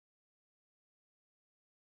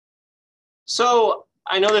So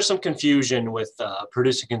I know there's some confusion with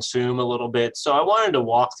produce and consume a little bit. So I wanted to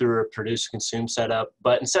walk through a produce and consume setup,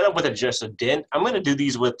 but instead of with just a dint, I'm going to do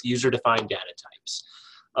these with user-defined data types.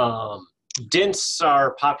 Dints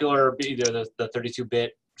are popular, either the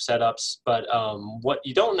 32-bit setups, but what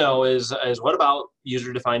you don't know is what about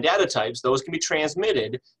user-defined data types? Those can be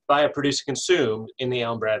transmitted by a produce and consume in the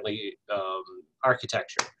Allen Bradley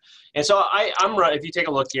architecture. And so if you take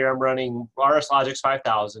a look here, I'm running RS Logix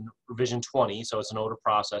 5000 revision 20, so it's an older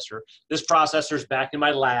processor. This processor is back in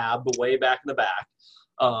my lab, way back in the back.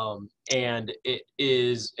 And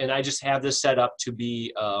I just have this set up to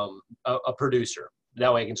be a producer.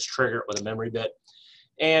 That way I can just trigger it with a memory bit.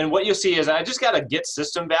 And what you'll see is I just got a get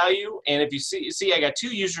system value. And if you see I got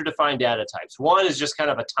two user-defined data types. One is just kind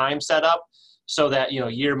of a time setup, so that,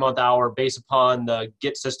 year, month, hour, based upon the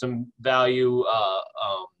get system value,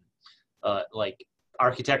 like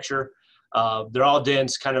architecture. They're all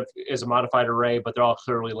dints, kind of as a modified array, but they're all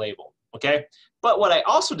clearly labeled, okay? But what I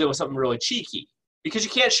also did was something really cheeky, because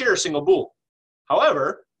you can't share a single bool.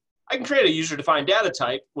 However, I can create a user-defined data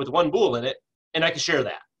type with one bool in it, and I can share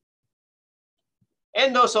that.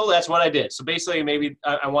 And so that's what I did. So basically, maybe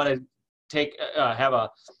I want to take,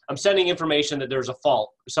 I'm sending information that there's a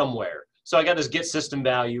fault somewhere. So I got this get system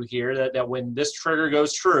value here that when this trigger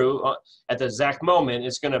goes true at the exact moment,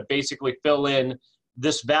 it's going to basically fill in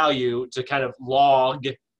this value to kind of log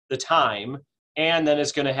the time. And then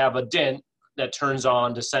it's going to have a dint that turns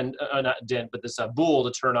on to send, not dint, but this bool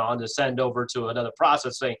to turn on to send over to another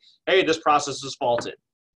process saying, hey, this process is faulted.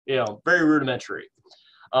 Very rudimentary.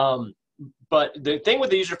 But the thing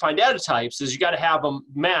with the user-defined data types is you got to have them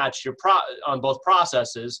match on both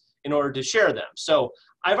processes in order to share them. So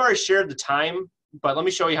I've already shared the time, but let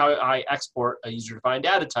me show you how I export a user-defined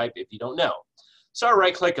data type if you don't know. So I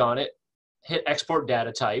right-click on it, hit Export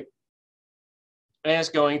Data Type, and it's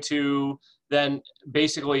going to then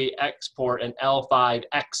basically export an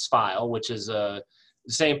L5X file, which is the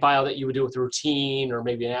same file that you would do with a routine or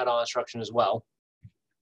maybe an add-on instruction as well.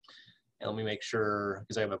 And let me make sure,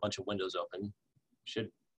 because I have a bunch of windows open,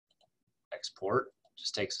 should export.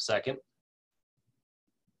 Just takes a second.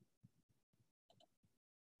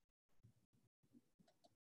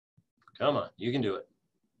 Come on, you can do it.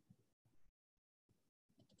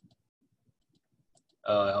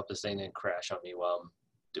 Oh, I hope this thing didn't crash on me while I'm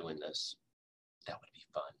doing this. That would be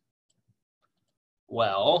fun.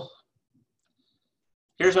 Well,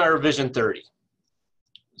 here's my revision 30.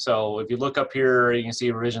 So if you look up here, you can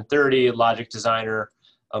see revision 30, Logic Designer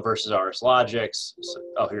versus RS Logix.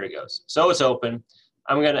 So, here it goes. So it's open.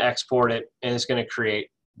 I'm going to export it, and it's going to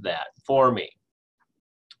create that for me.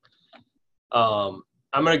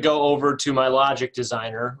 I'm going to go over to my Logic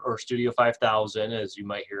Designer, or Studio 5000, as you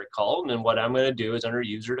might hear it called. And what I'm going to do is under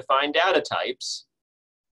User-Defined Data Types,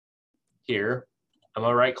 here, I'm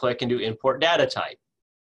going to right-click and do Import Data Type.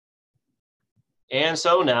 And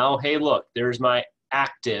so now, hey, look, there's my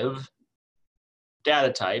active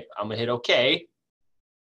data type. I'm going to hit OK,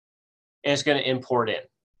 and it's going to import in.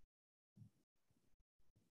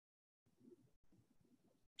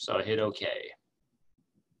 So I hit OK.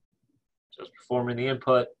 So it's performing the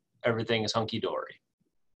input. Everything is hunky-dory.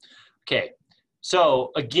 Okay,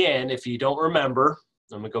 so again, if you don't remember,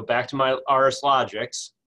 I'm going to go back to my RS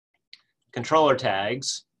Logix, controller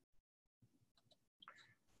tags.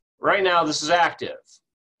 Right now, this is active.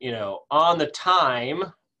 On the time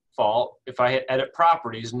fault, if I hit edit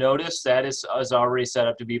properties, notice that is already set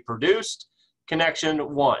up to be produced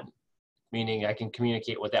connection 1, meaning I can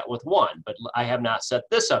communicate with that with 1, but I have not set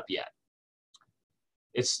this up yet.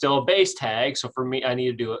 It's still a base tag, so for me, I need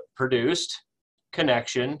to do it produced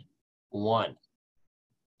connection 1.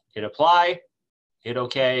 Hit apply, hit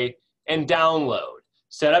OK, and download.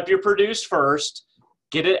 Set up your produce first,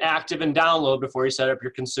 get it active and download before you set up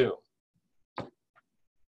your consume.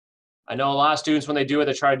 I know a lot of students, when they do it,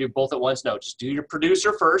 they try to do both at once. No, just do your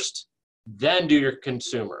producer first, then do your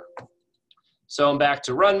consumer. So I'm back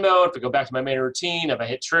to run mode. If I go back to my main routine, if I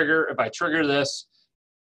hit trigger, if I trigger this,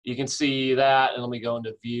 you can see that. And let me go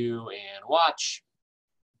into view and watch.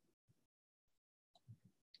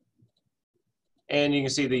 And you can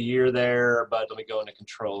see the year there, but let me go into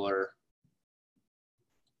controller.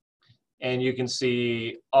 And you can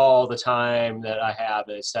see all the time that I have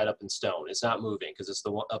is set up in stone. It's not moving because it's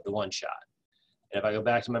the one shot. And if I go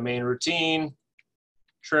back to my main routine,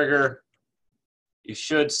 trigger, you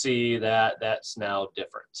should see that that's now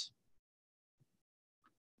different.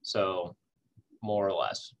 So more or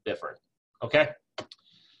less different. Okay.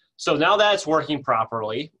 So now that's working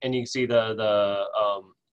properly, and you can see the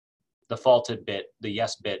faulted bit, the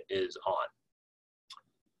yes bit is on.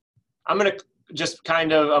 I'm going to just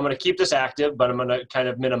kind of, I'm going to keep this active, but I'm going to kind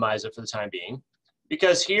of minimize it for the time being,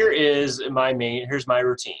 because here's my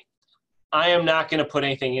routine. I am not going to put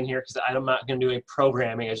anything in here because I'm not going to do any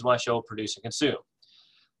programming. I just want to show produce and consume.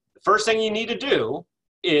 The first thing you need to do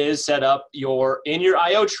is set up in your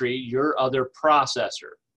IO tree, your other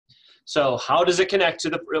processor. So how does it connect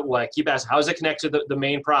to I keep asking, how does it connect to the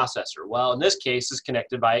main processor? Well, in this case, it's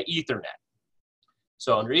connected via Ethernet.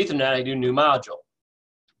 So under Ethernet, I do new module.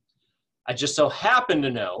 I just so happen to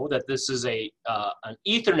know that this is an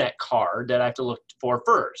Ethernet card that I have to look for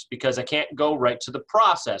first, because I can't go right to the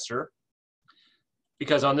processor,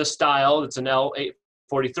 because on this style, it's an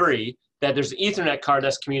L843, that there's an Ethernet card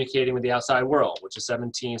that's communicating with the outside world, which is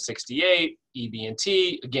 1768,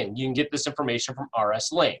 EB&T. Again, you can get this information from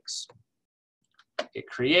RS links. Hit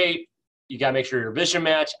create. You gotta make sure your revision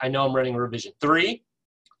match. I know I'm running revision 3,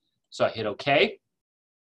 so I hit OK.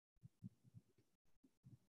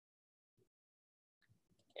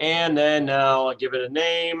 And then now I'll give it a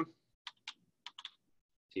name,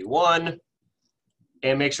 P1,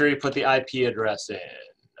 and make sure you put the IP address in,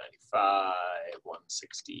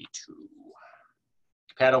 95.162.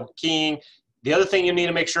 Paddle keying. The other thing you need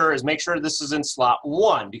to make sure this is in slot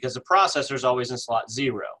 1, because the processor is always in slot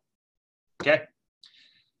 0. Okay?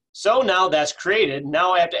 So now that's created.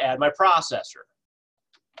 Now I have to add my processor.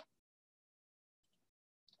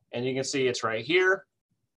 And you can see it's right here.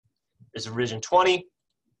 It's revision 20.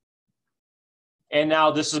 And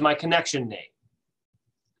now this is my connection name.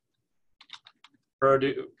 Prod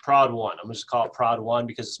 1. I'm going to just call it Prod 1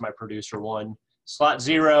 because it's my producer 1. Slot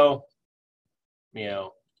 0,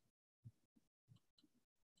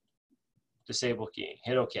 disable key.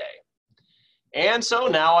 Hit OK. And so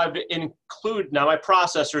now my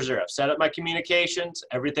processor's there. I've set up my communications.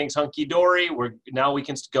 Everything's hunky-dory. Now we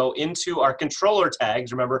can go into our controller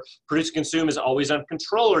tags. Remember, produce consume is always on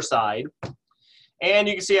controller side. And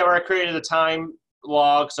you can see I've already created a time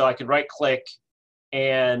log, so I can right-click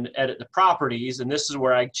and edit the properties. And this is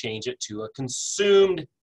where I change it to a consumed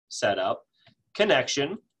setup.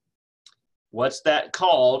 Connection. What's that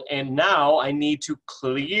called? And now I need to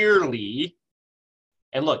clearly,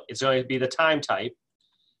 and look, it's going to be the time type,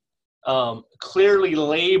 clearly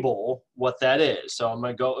label what that is. So I'm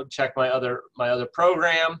going to go check my other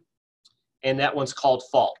program, and that one's called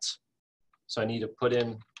fault. So I need to put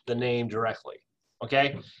in the name directly.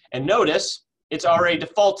 Okay? And notice it's already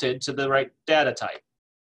defaulted to the right data type,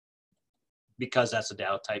 because that's the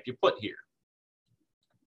data type you put here.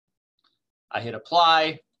 I hit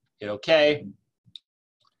apply, hit OK,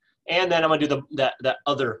 and then I'm going to do that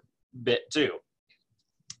other bit too.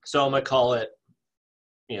 So I'm going to call it,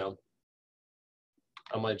 I'm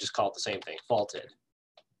going to just call it the same thing, faulted.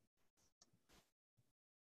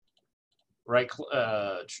 Right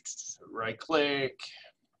click,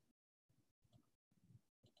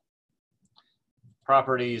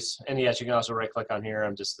 properties, and yes, you can also right click on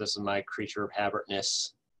here. This is my creature of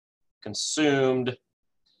habitness, consumed.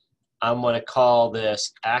 I'm going to call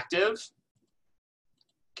this active,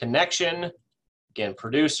 connection, again,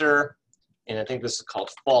 producer, and I think this is called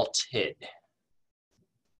faulted.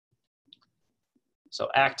 So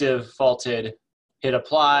active, faulted, hit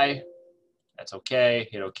apply, that's okay,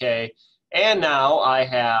 hit okay. And now I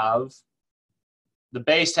have the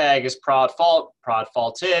base tag is prod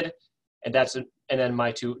faulted, and then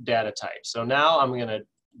my 2 data types. So now I'm going to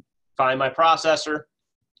find my processor,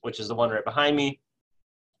 which is the one right behind me.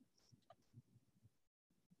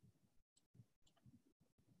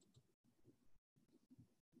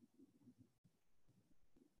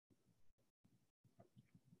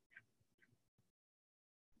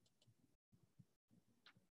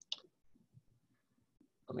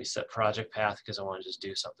 Let me set project path because I want to just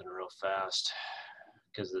do something real fast,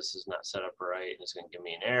 because this is not set up right and it's going to give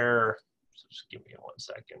me an error. So just give me 1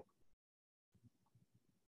 second.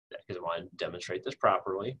 Because I want to demonstrate this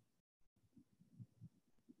properly.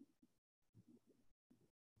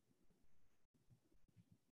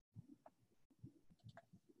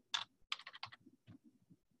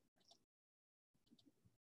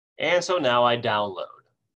 And so now I download.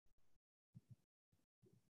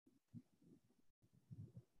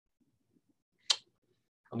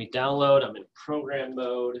 Let me download. I'm in program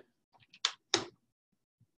mode.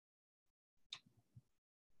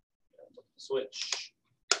 Switch.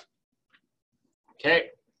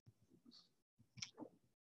 Okay.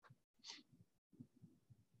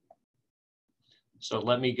 So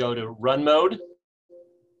let me go to run mode.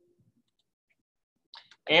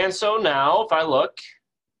 And so now if I look,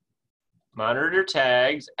 monitor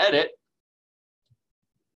tags, edit.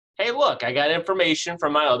 Hey, look, I got information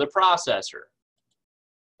from my other processor.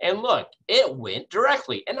 And look, it went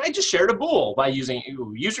directly. And I just shared a bool by using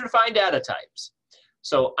user-defined data types.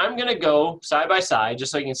 So I'm going to go side by side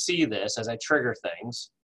just so you can see this as I trigger things.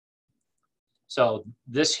 So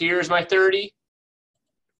this here is my 30.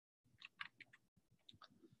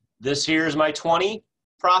 This here is my 20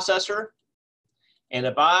 processor. And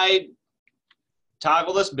if I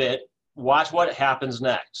toggle this bit, watch what happens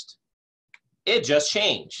next. It just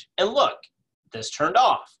changed. And look, this turned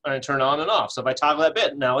off, and it turned on and off. So if I toggle that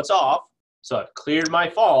bit, now it's off. So I've cleared my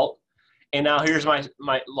fault, and now here's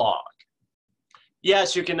my log.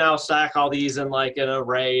 Yes, you can now stack all these in like an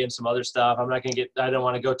array and some other stuff. I'm not going to get, I don't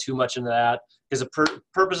want to go too much into that because the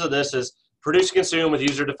purpose of this is produce and consume with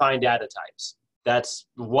user-defined data types. That's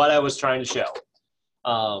what I was trying to show.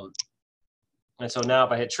 And so now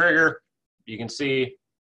if I hit trigger, you can see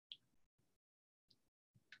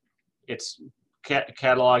it's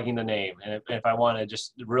cataloging the name. And if I want to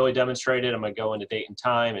just really demonstrate it, I'm going to go into date and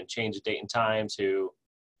time and change the date and time to,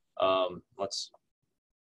 let's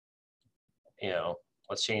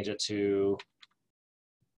change it to,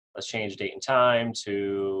 let's change date and time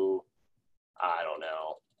to, I don't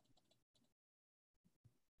know.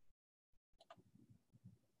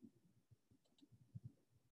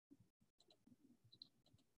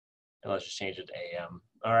 And let's just change it to AM.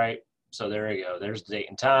 All right, so there we go. There's the date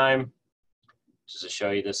and time. Just to show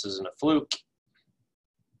you this isn't a fluke.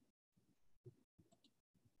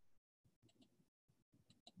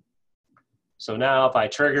 So now if I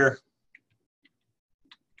trigger,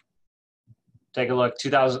 take a look,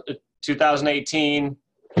 2018,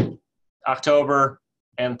 October,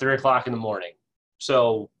 and 3 o'clock in the morning.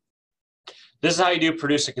 So this is how you do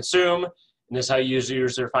produce and consume, and this is how you use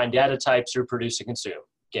user-defined data types through produce and consume.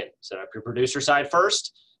 Again, set up your producer side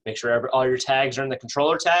first, make sure all your tags are in the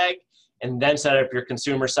controller tag, and then set up your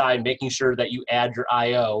consumer side, making sure that you add your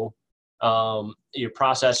I/O, your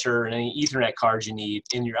processor, and any Ethernet cards you need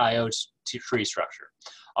in your I/O tree structure.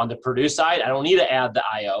 On the produce side, I don't need to add the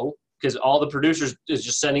I/O because all the producers is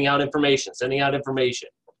just sending out information,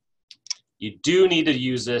 You do need to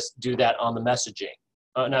use this, do that on the messaging,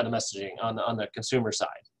 not the messaging, on the consumer side.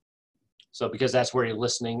 So because that's where you're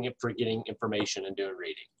listening for getting information and doing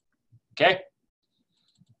reading. Okay?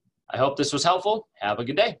 I hope this was helpful. Have a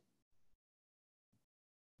good day.